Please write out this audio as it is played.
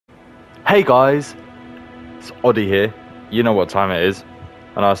Hey guys, it's Oddie here. You know what time it is.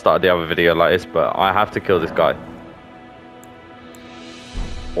 And I started the other video like this, but I have to kill this guy.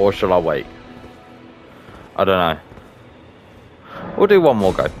 Or shall I wait? I don't know. We'll do one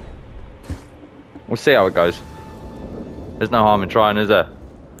more go. We'll see how it goes. There's no harm in trying, is there?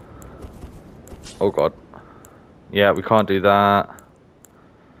 Oh god. Yeah, we can't do that.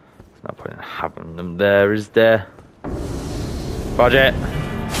 There's no point in having them there, is there? Budget!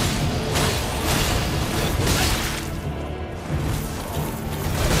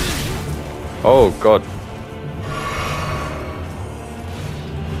 Oh god.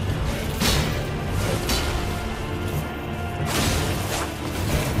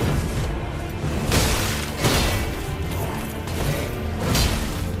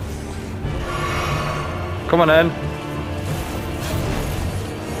 Come on in.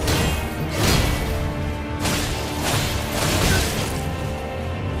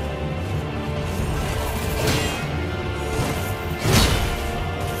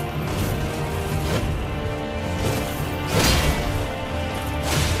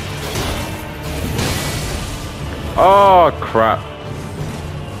 Oh crap.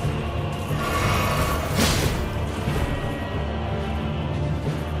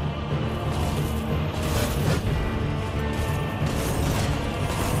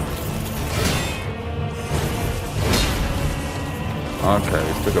 Okay,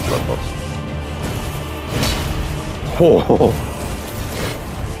 we still got blood loss. Oh.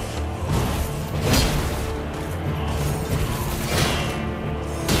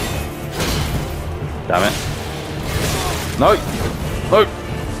 Damn it. No! No!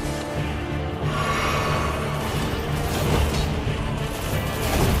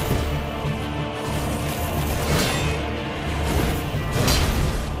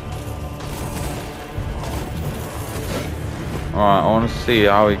 Alright, I want to see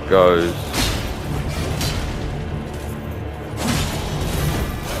how it goes.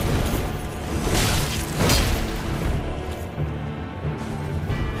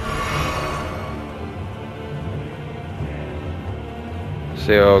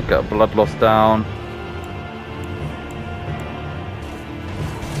 See, I'll get blood loss down.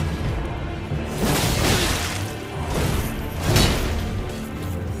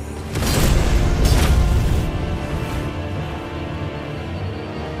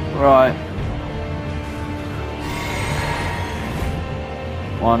 Right.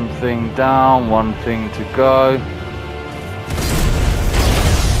 One thing down, one thing to go.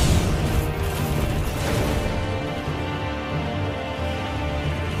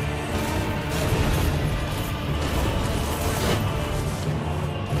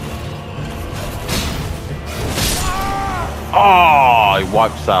 Oh, he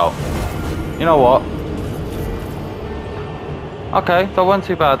wipes out. You know what? Okay, that wasn't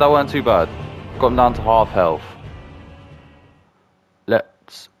too bad, that wasn't too bad. Got him down to half health.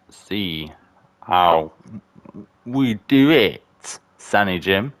 Let's see how we do it, Sunny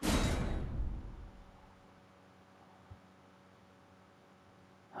Jim.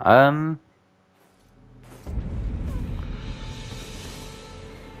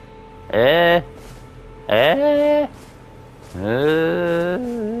 Eh? Eh?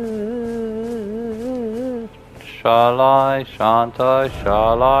 Shall I, shan't I,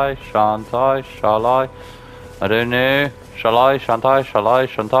 shall I, shan't I, shall I? I don't know. Shall I, shan't I, shall I,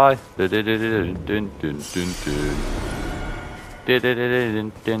 shan't I?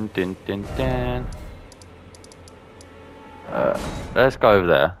 Let's go over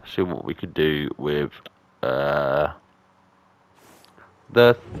there, see what we could do with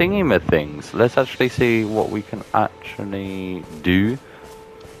the thingy-ma-things. Let's actually see what we can actually do.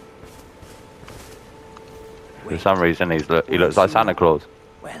 For some reason, he looks like Santa Claus.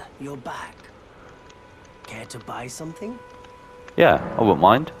 Well, you're back. Care to buy something? Yeah, I wouldn't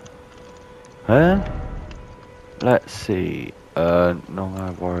mind. Let's see.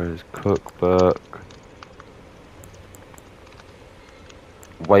 Long Warriors Cookbook.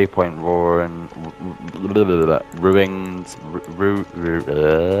 Waypoint Roaring. Ruins.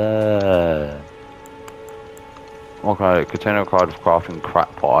 Okay, container card of crafting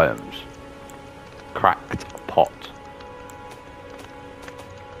cracked pot items. Cracked pot.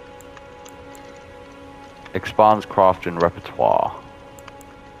 Expands crafting repertoire.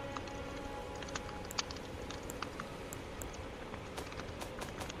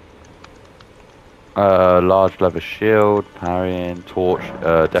 Large leather shield, parrying, torch,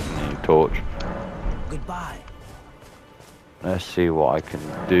 definitely torch. Goodbye. Let's see what I can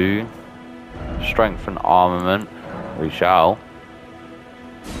do. Strengthen armament. We shall.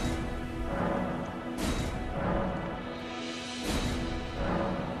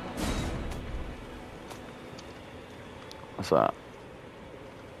 What's that?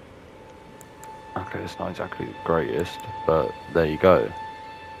 Okay, it's not exactly the greatest, but there you go.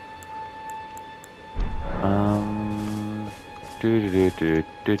 Do do do do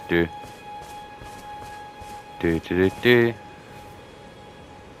do do do do do.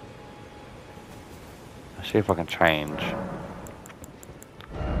 Let's see if I can change.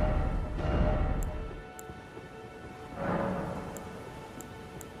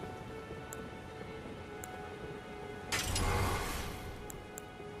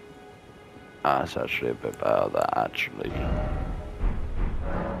 That's actually a bit better, that actually.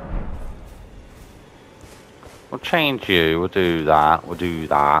 We'll change you, we'll do that, we'll do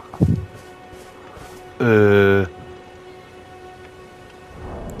that. I've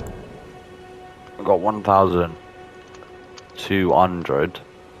got 1,200.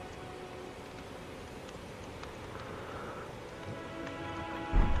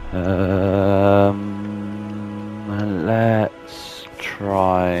 Let's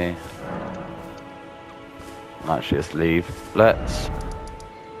try. Actually, let's leave. Let's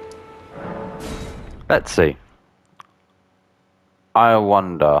see. I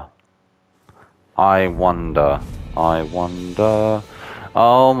wonder.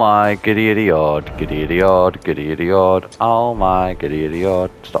 Oh my giddy odd, giddy odd, giddy odd. Oh my giddy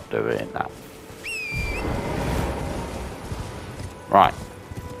odd. Stop doing that. Right.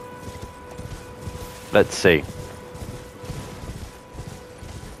 Let's see.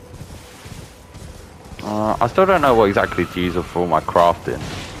 I still don't know what exactly to use for all my crafting.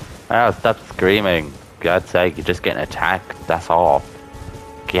 Oh, stop screaming. God's sake, you're just getting attacked. That's all.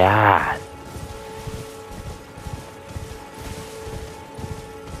 God.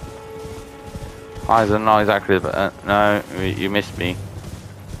 I don't know exactly, but no, you missed me.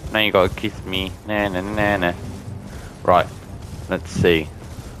 Now you gotta kiss me. Nah, nah, nah, nah. Right, let's see.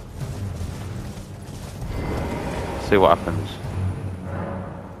 See what happens.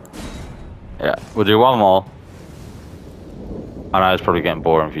 Yeah, we'll do one more. I know it's probably getting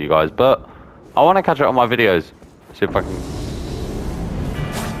boring for you guys, but I want to catch up on my videos. See if I can.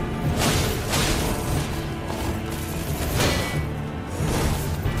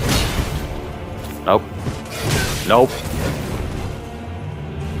 Nope. Nope.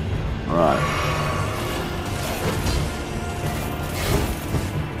 Right.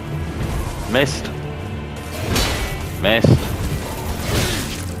 Missed. Missed.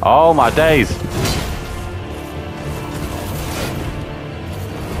 Oh my days.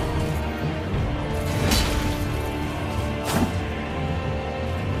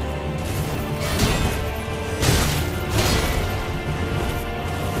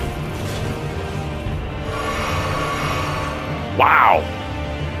 Wow.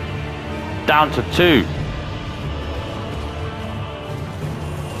 Down to 2.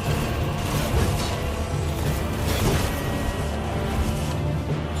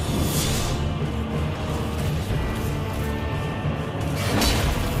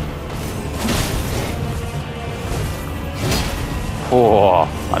 Oh,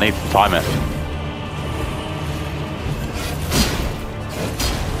 I need to time it.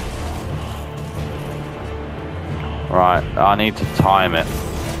 Right, I need to time it.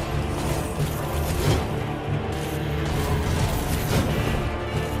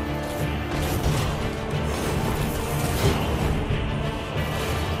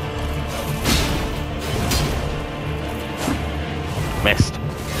 Missed.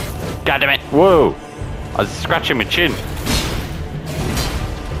 God damn it. Whoa. I was scratching my chin.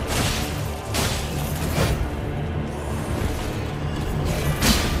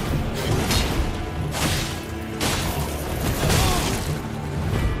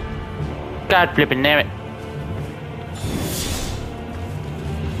 God flipping damn it.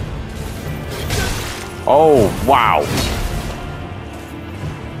 Oh, wow.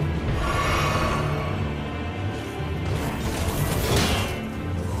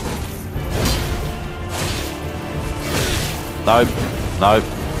 Nope. Nope.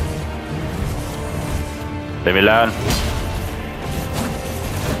 Let me learn.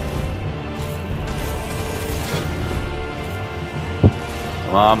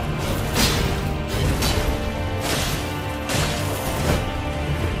 Come on.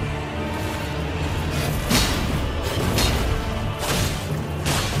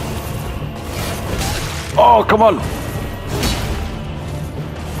 Oh, come on!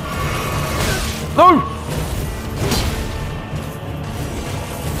 No!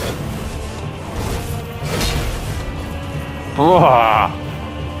 Oh.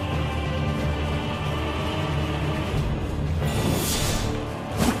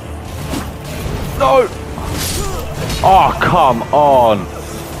 No! Oh, come on!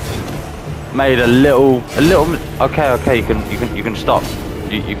 made a little. Okay. You can stop.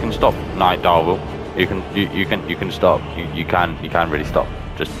 You can stop, Night Darvel. You can stop. You can really stop.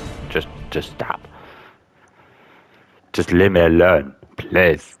 Just stop. Just leave me alone,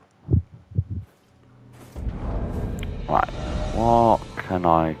 please. Right. What can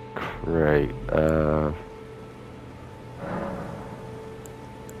I create?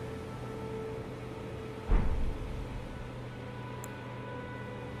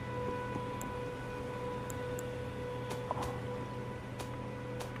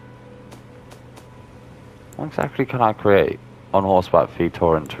 What exactly can I create? On horseback, feed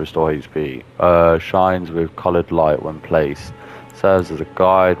torrent to restore HP. Shines with coloured light when placed. Serves as a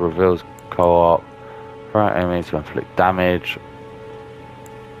guide. Reveals co-op. Current enemies to inflict damage.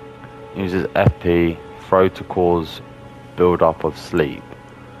 Uses FP. Throw to cause build up of sleep.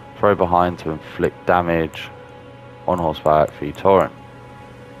 Throw behind to inflict damage. On horseback, feed torrent.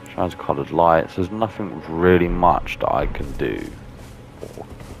 Shines with coloured light. So there's nothing really much that I can do or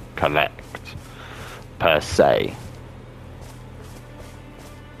collect per se.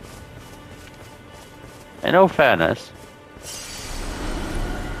 In all fairness,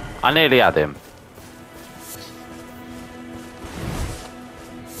 I nearly had him.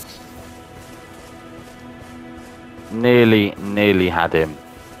 Nearly had him.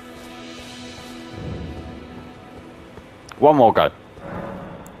 One more go.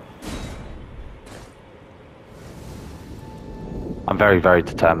 I'm very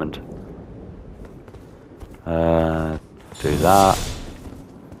determined. Do that.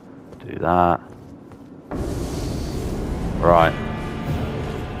 Do that. Right.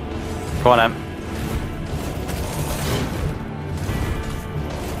 Come on, Em.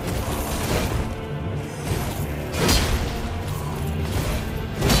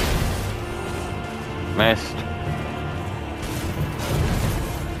 Missed.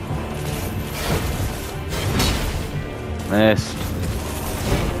 Missed.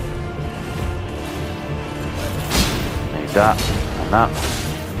 Need that and that.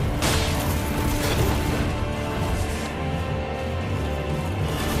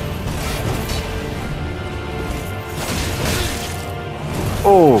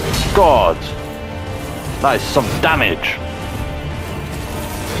 Oh God, that is some damage.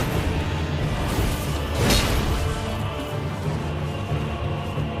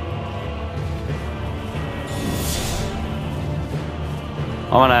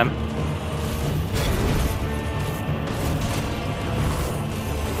 Come on, Em.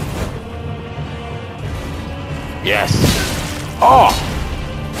 Yes. Oh.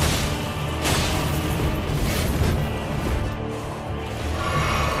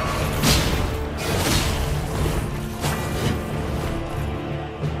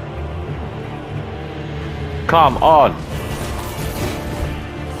 Come on.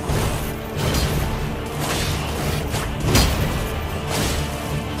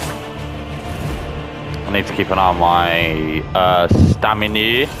 I need to keep an eye on my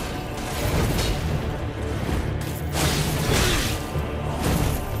stamina.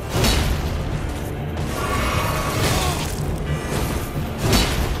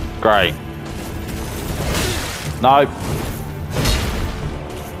 Great. No.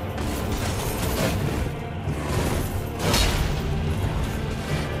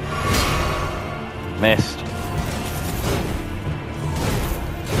 Missed.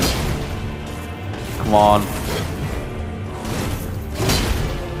 Come on.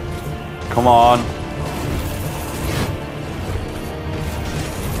 Come on.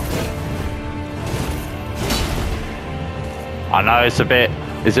 I know it's a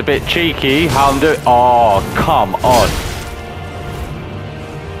bit cheeky how I'm doing. Oh, come on.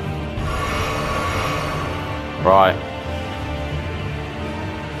 Right.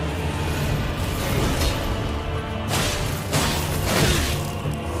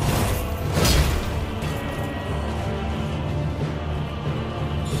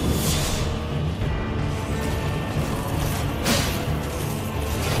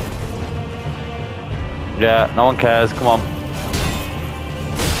 Yeah, no one cares. Come on.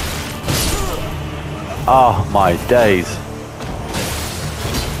 Oh, my days.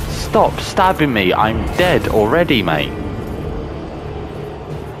 Stop stabbing me. I'm dead already, mate.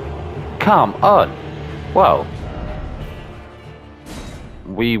 Come on. Well,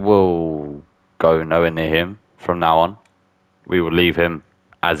 we will go nowhere near him from now on. We will leave him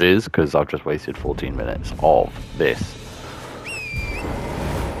as is, because I've just wasted 14 minutes of this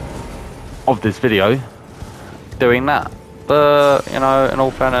video doing that. But, you know, in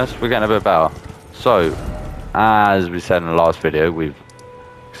all fairness, we're getting a bit better. So, as we said in the last video, we've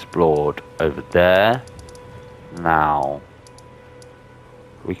explored over there. Now,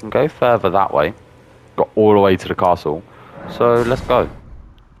 we can go further that way. Got all the way to the castle. So let's go.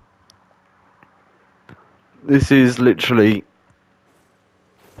 This is literally...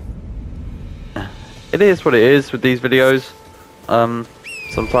 It is what it is with these videos.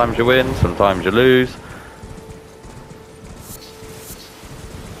 Sometimes you win, sometimes you lose.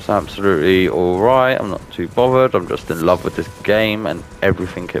 It's absolutely alright. I'm not too bothered. I'm just in love with this game and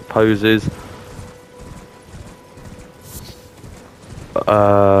everything it poses.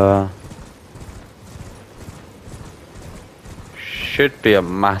 Should be a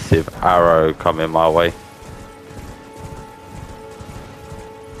massive arrow coming my way.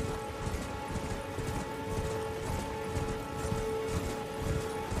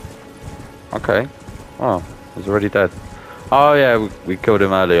 Okay. Oh, he's already dead. Oh yeah, we killed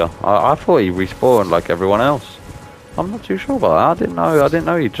him earlier. I thought he respawned like everyone else. I'm not too sure about that. I didn't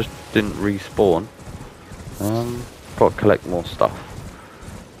know he just didn't respawn. Got to collect more stuff.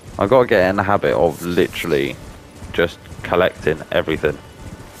 I got to get in the habit of literally just collecting everything.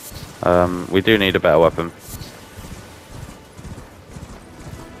 We do need a better weapon.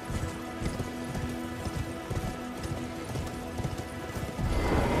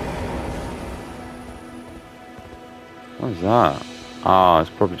 What is that? Ah, it's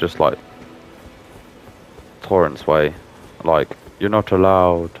probably just like Torrent's way. Like, you're not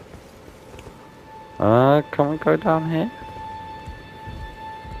allowed. Can we go down here?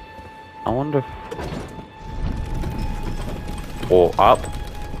 I wonder if... Or up?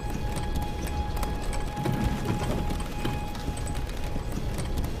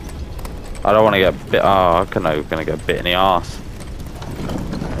 I don't want to get bit. Oh, I know we're gonna get bit in the arse.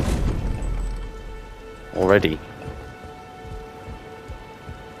 Already.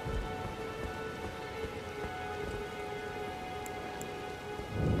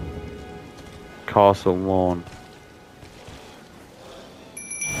 Castle Morne.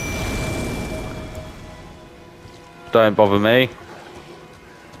 Don't bother me.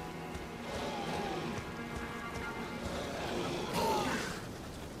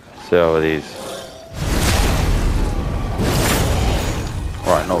 See how these.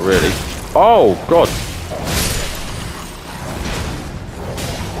 Right, not really. Oh God.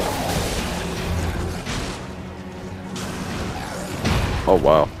 Oh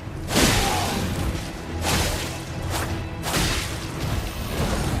wow.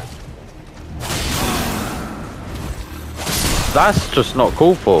 That's just not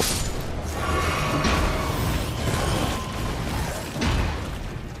called for.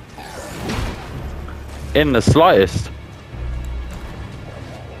 In the slightest.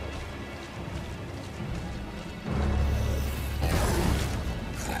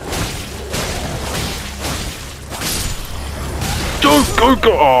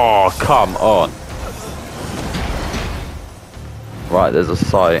 Go. Oh, come on. Right, there's a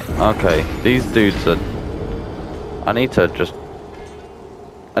sight. Okay, these dudes are... I need to just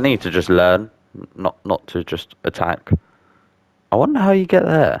learn, not to just attack. I wonder how you get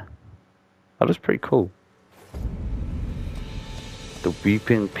there. That was pretty cool. The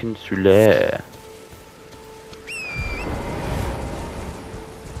Weeping Peninsula.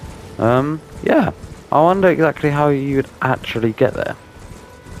 Yeah. I wonder exactly how you would actually get there.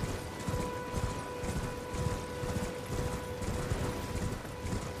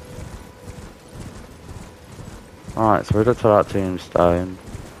 Alright, so we looked at that tombstone.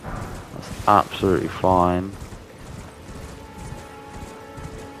 That's absolutely fine.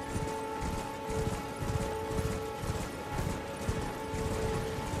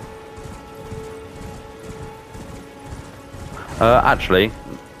 Actually,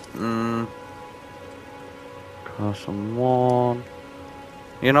 Castle Morne.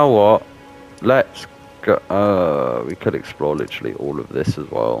 You know what? Let's go. We could explore literally all of this as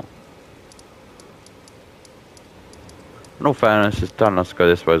well. In all fairness, it's done. Let's go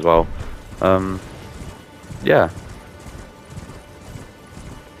this way as well. Yeah.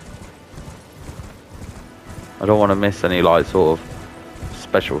 I don't want to miss any like sort of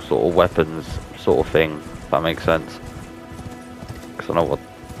special sort of weapons sort of thing. If that makes sense. Because I know what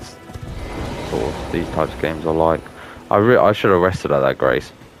sort of these types of games are like. I should have rested at that,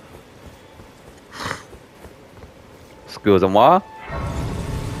 Grace. Skills and wire.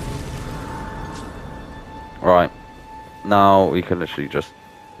 Right. Now we can literally just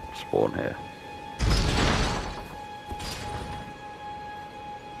spawn here.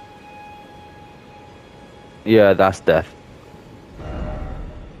 Yeah, that's death.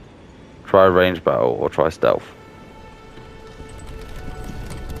 Try range battle or try stealth.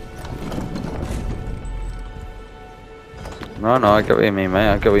 No, I get what you mean, mate.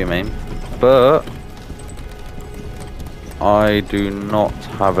 I get what you mean. But I do not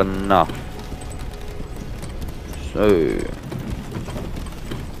have enough. So...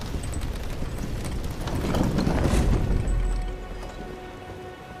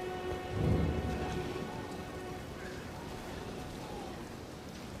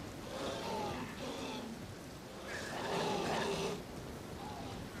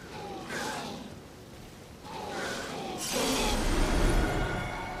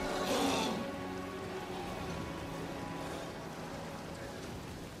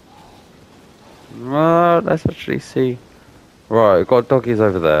 let's actually see. Right, we've got doggies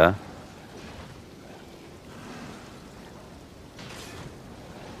over there.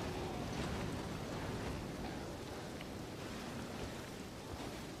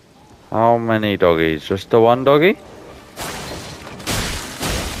 How many doggies? Just the one doggy?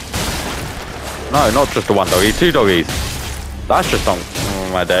 No, not just the one doggy, 2 doggies. That's just on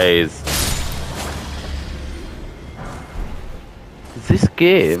my days. This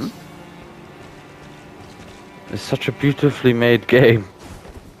game is such a beautifully made game.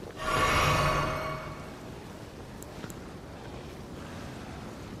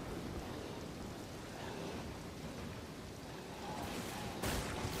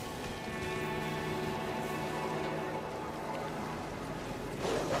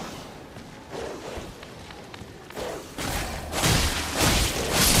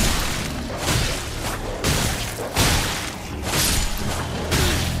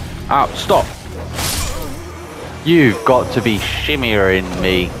 Ow, stop! You've got to be shimmying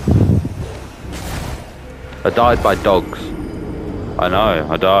me. I died by dogs. I know,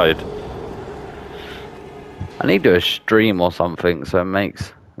 I died. I need to do a stream or something so it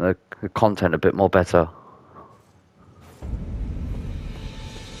makes the content a bit more better.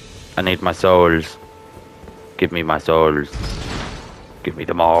 I need my souls. Give me my souls. Give me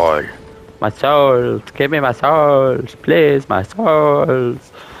them all. My souls. Give me my souls. Please, my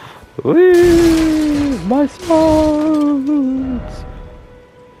souls. Woo! My souls.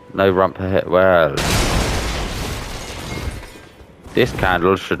 No rump ahead. Well, this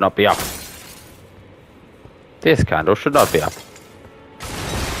candle should not be up. This candle should not be up.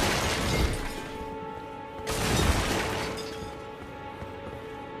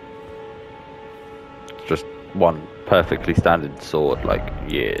 It's just one perfectly standard sword, like,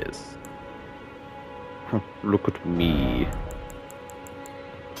 yes. Look at me.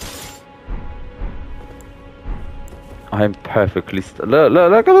 I'm perfectly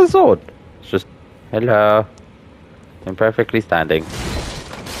look at the sword. It's just, hello. I'm perfectly standing.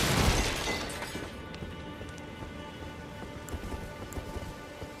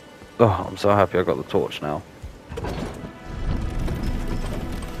 Oh, I'm so happy I got the torch now.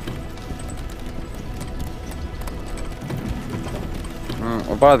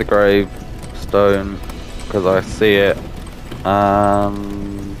 I'll buy the gravestone because I see it.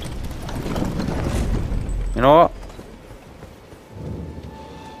 And you know what?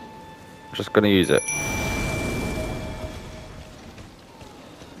 I'm just gonna use it.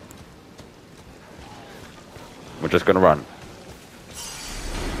 We're just gonna run.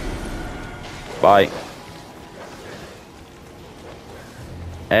 Bye.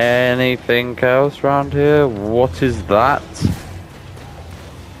 Anything else around here? What is that?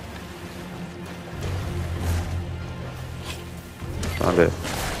 Found it.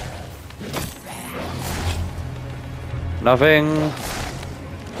 Nothing.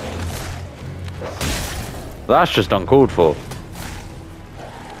 That's just uncalled for.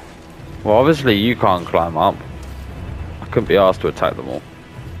 Well, obviously you can't climb up. I couldn't be asked to attack them all.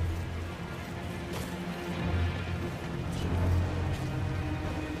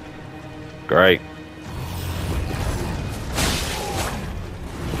 Great.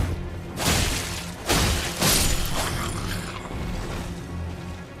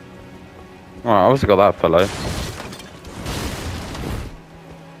 Alright, I also got that fellow.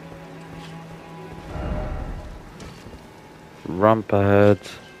 Rump ahead.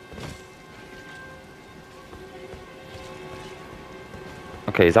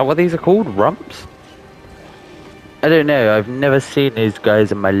 Okay, is that what these are called? Rumps? I don't know, I've never seen these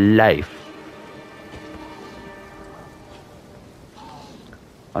guys in my life.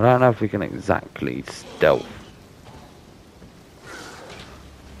 I don't know if we can exactly stealth.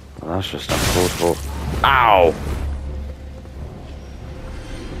 Well, that's just uncalled for. Ow!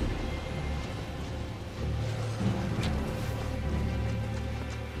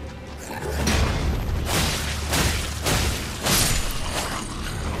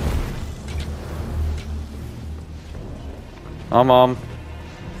 Come on.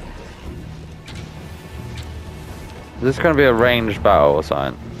 Is this going to be a ranged battle or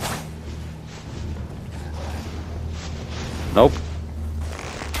something? Nope.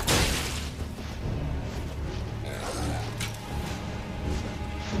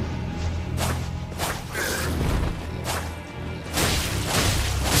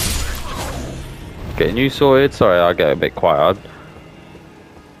 Getting you sorted. Sorry, I get a bit quiet.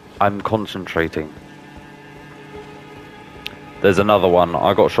 I'm concentrating. There's another one.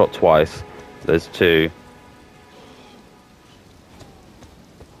 I got shot twice. There's two.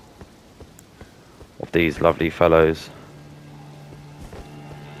 Of these lovely fellows.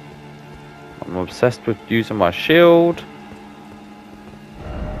 I'm obsessed with using my shield.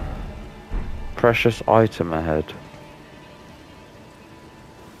 Precious item ahead.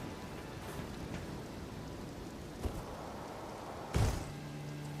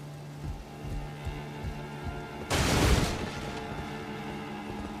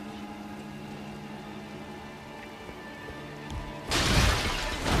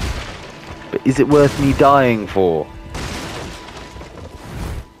 But is it worth me dying for?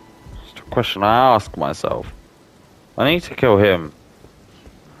 It's a question I ask myself. I need to kill him.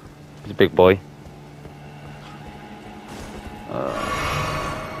 He's a big boy.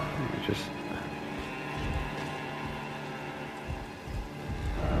 Just...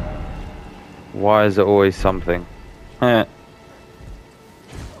 Why is it always something? I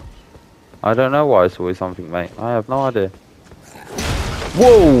don't know why it's always something, mate. I have no idea.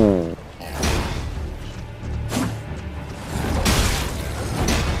 Whoa!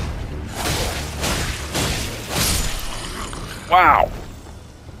 Wow!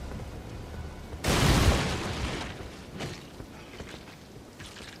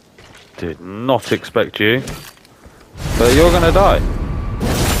 Did not expect you, but you're gonna die.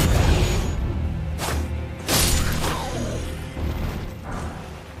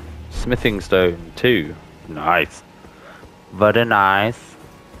 Smithing stone 2. Nice. Very nice.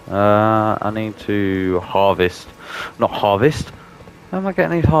 I need to harvest. Not harvest. Where am I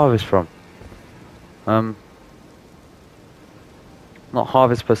getting these harvests from? Not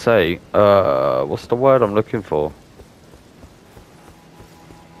harvest per se. What's the word I'm looking for?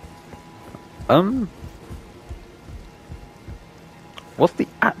 What's the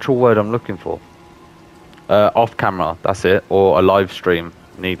actual word I'm looking for? Off camera, that's it. Or a live stream.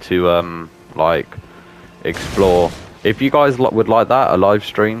 Need to, like, explore. If you guys would like that, a live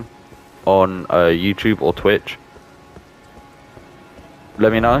stream on YouTube or Twitch,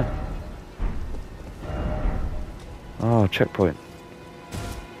 let me know. Oh, checkpoint.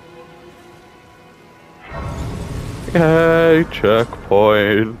 Yay,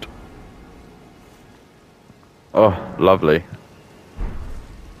 checkpoint. Oh, lovely.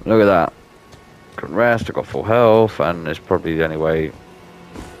 Look at that. Can rest, I got full health, and it's probably the only way.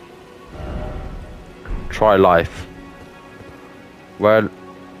 Try life. Well,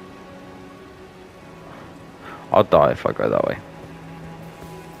 I'll die if I go that way.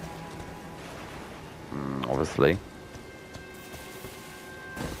 Obviously.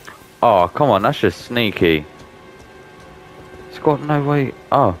 Oh, come on, that's just sneaky. It's got no way.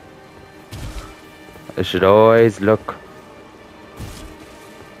 Oh. I should always look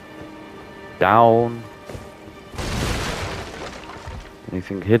down.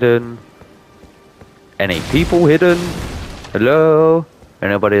 Anything hidden? Any people hidden? Hello?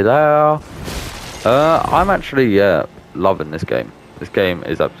 Anybody there? I'm actually loving this game. This game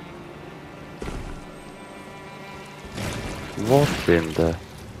is up. What in the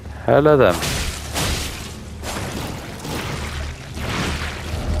hell are them?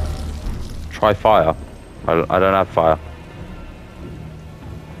 Try fire. I don't have fire.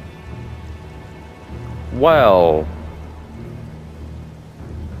 Well.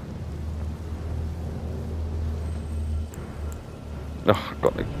 Oh,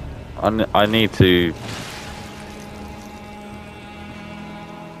 got me. I need to.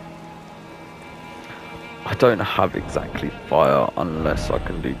 I don't have exactly fire unless I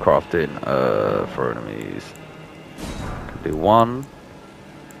can do crafting for enemies. Can do one.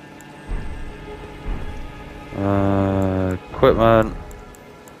 Equipment.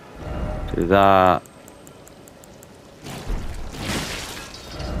 Do that.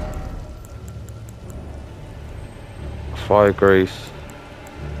 Fire grease.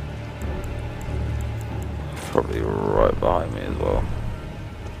 Probably right behind me as well.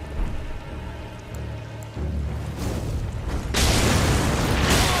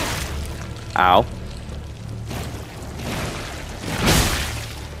 Ow.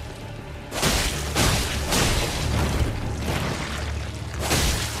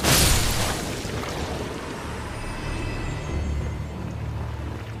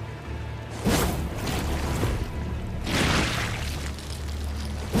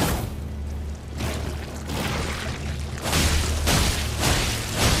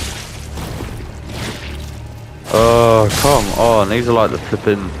 Oh, come on. These are like the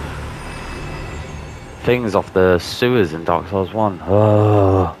flipping things off the sewers in Dark Souls 1.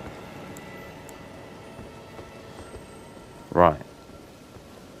 Oh. Right.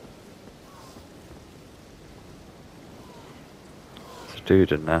 There's a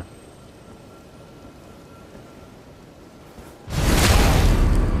dude in there.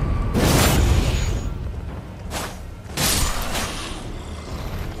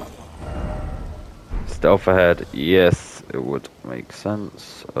 Stealth ahead. Yes, it would make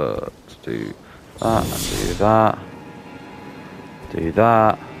sense to do that and do that. Do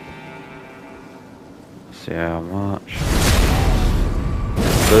that. See how much.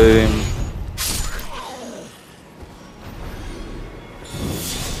 Boom.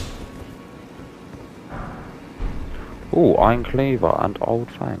 Ooh, Iron Cleaver and Old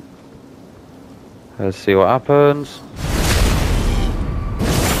Fang. Let's see what happens.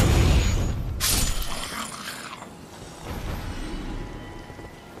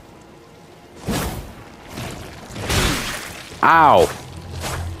 Ow!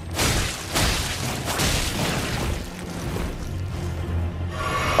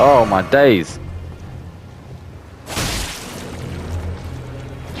 Oh my days.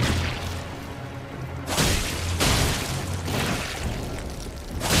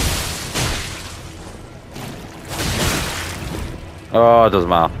 Oh, it doesn't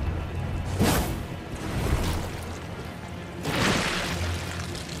matter.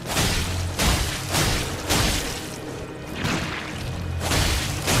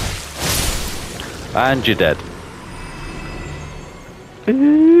 And you're dead.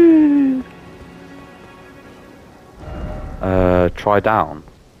 Try down.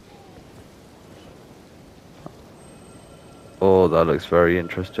 Oh, that looks very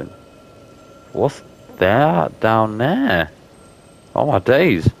interesting. What's that down there? Oh my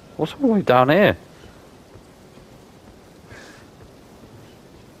days. What's all the way down here?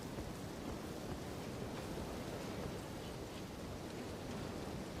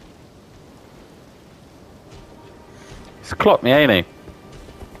 He's clocked me, ain't he?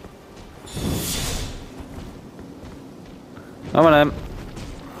 Come on in.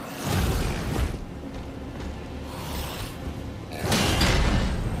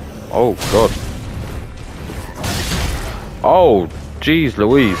 Oh god. Oh jeez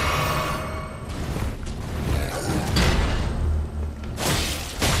Louise.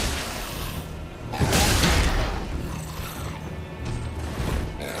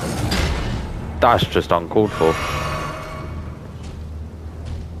 That's just uncalled for.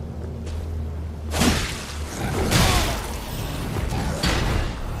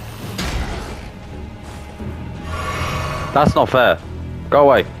 That's not fair. Go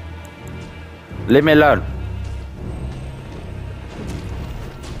away. Leave me alone.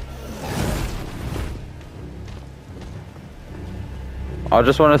 I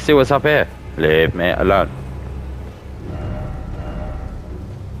just want to see what's up here. Leave me alone.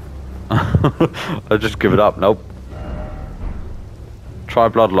 I just give it up. Nope. Try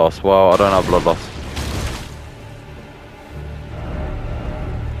blood loss. Well, I don't have blood loss.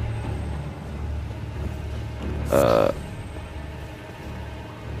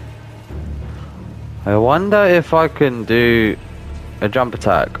 I wonder if I can do a jump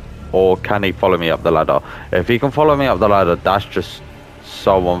attack, or can he follow me up the ladder? If he can follow me up the ladder, that's just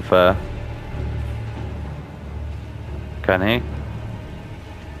so unfair. Can he?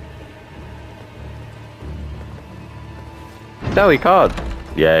 No, he can't.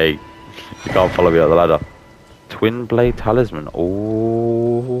 Yay. He can't follow me up the ladder. Twin blade talisman.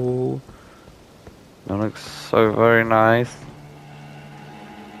 Oh, that looks so very nice.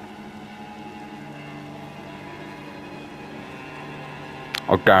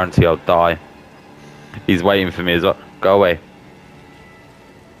 I guarantee I'll die. He's waiting for me as well. Go away.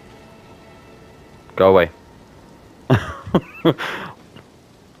 Go away.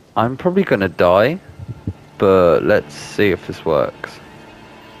 I'm probably gonna die, but let's see if this works.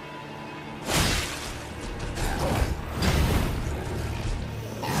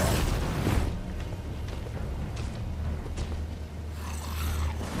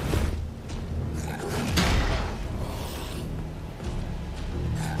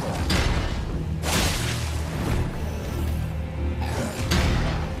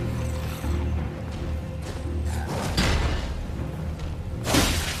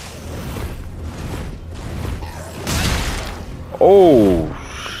 Oh,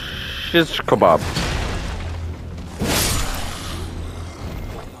 shish kebab.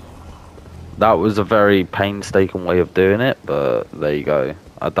 That was a very painstaking way of doing it, but there you go.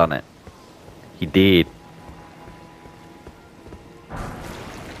 I done it. He did.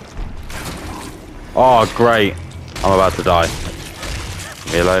 Oh, great. I'm about to die.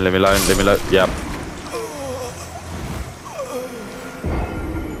 Leave me alone, leave me alone, leave me alone. Yep.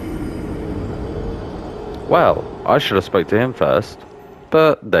 Well, I should have spoke to him first.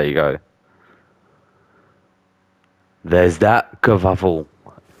 But there you go. There's that kerfuffle.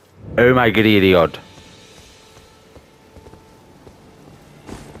 Oh my goody god.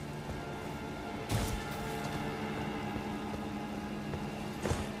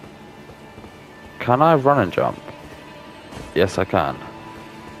 Can I run and jump? Yes, I can.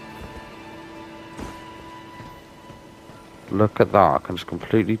 Look at that. I can just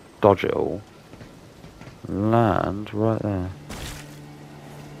completely dodge it all. Land right there.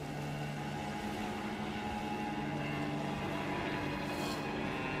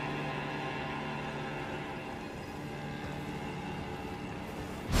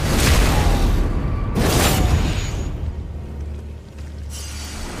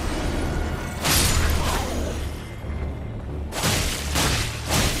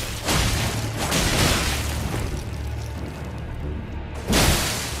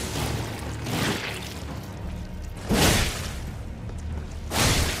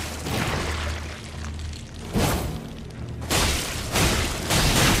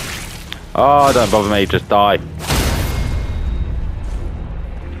 Oh, don't bother me, just die.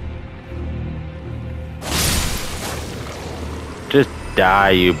 Just die,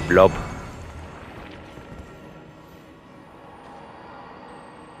 you blob.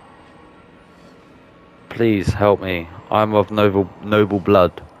 Please help me. I'm of noble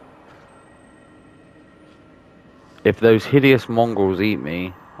blood. If those hideous mongrels eat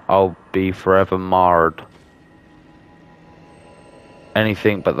me, I'll be forever marred.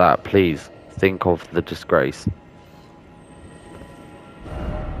 Anything but that, please. Think of the disgrace.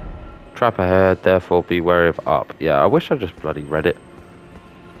 Trap ahead, therefore be wary of up. Yeah, I wish I just bloody read it.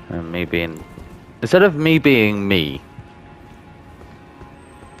 And me being... Instead of me being me.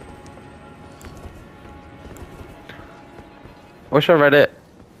 Wish I read it.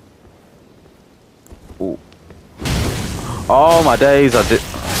 Ooh. Oh my days, I did...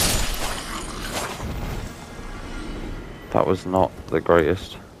 That was not the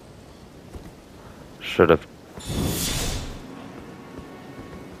greatest. Should have.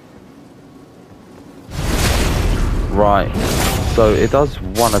 Right. So it does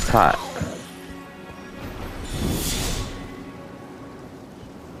one attack.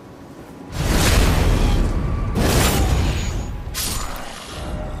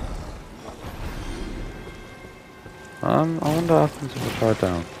 I wonder what happens if I try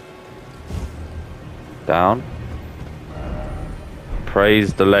down. Down.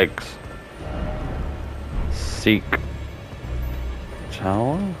 Praise the legs. Seek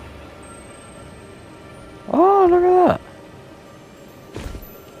tower. Oh, look at that.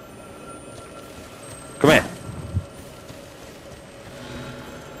 Come here.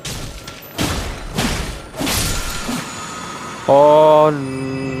 Oh,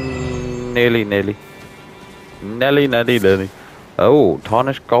 nearly. Nelly. Oh,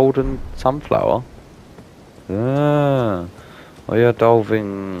 tarnished golden sunflower. Ah. Oh, you're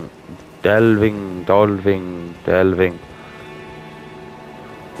delving.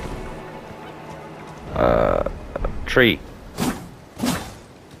 Tree.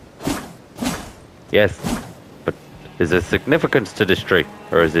 Yes, but is there significance to this tree,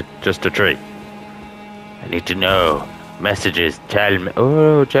 or is it just a tree? I need to know. Messages, tell me.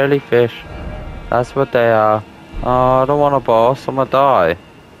 Oh, jellyfish. That's what they are. Oh, I don't want a boss. I'm gonna die.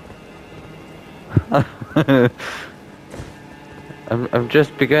 I'm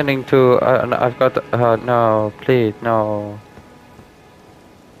just beginning to. I've got. No, please, no.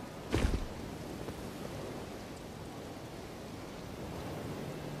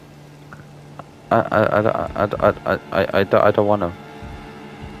 I don't want to.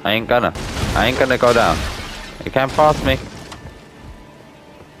 I ain't gonna go down. You can't pass me.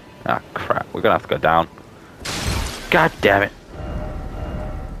 Ah, crap. We're gonna have to go down. God damn it.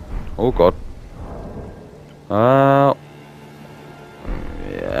 Oh, God.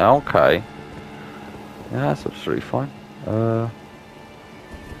 Yeah, okay. Yeah, that's absolutely fine.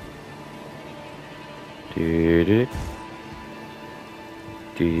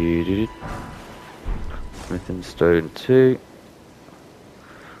 Smith and Stone 2.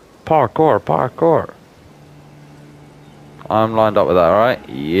 Parkour. I'm lined up with that, alright?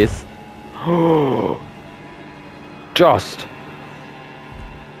 Yes. Just.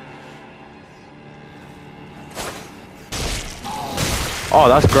 Oh,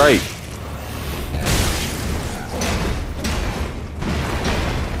 that's great.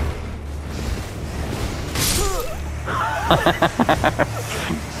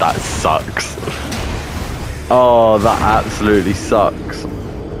 That sucks. Oh, that absolutely sucks.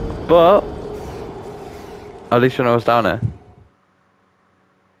 But at least you know what's down there.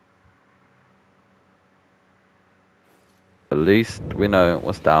 At least we know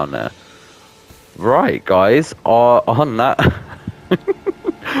what's down there. Right, guys. On that,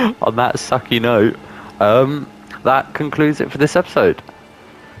 on that sucky note, that concludes it for this episode.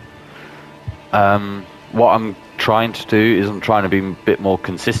 What I'm trying to do is I'm trying to be a bit more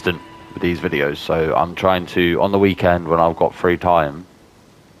consistent with these videos. So I'm trying to, on the weekend when I've got free time,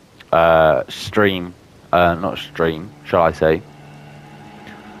 stream, not stream, shall I say?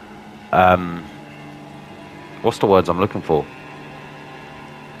 What's the words I'm looking for?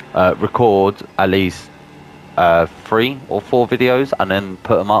 Record at least 3 or 4 videos and then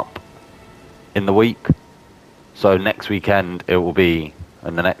put them up in the week. So next weekend it will be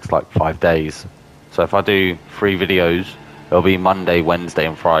in the next like 5 days. So if I do 3 videos, it'll be Monday, Wednesday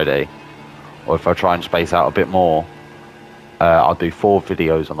and Friday. Or if I try and space out a bit more, I'll do 4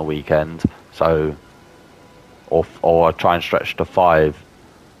 videos on the weekend. So, or I try and stretch to 5.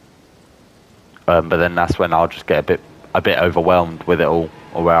 But then that's when I'll just get a bit overwhelmed with it all,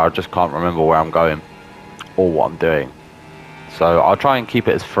 or where I just can't remember where I'm going or what I'm doing. So I'll try and keep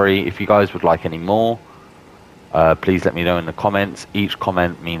it as free. If you guys would like any more, please let me know in the comments. Each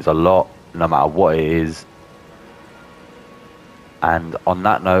comment means a lot, no matter what it is. And on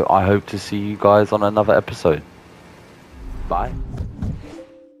that note, I hope to see you guys on another episode. Bye.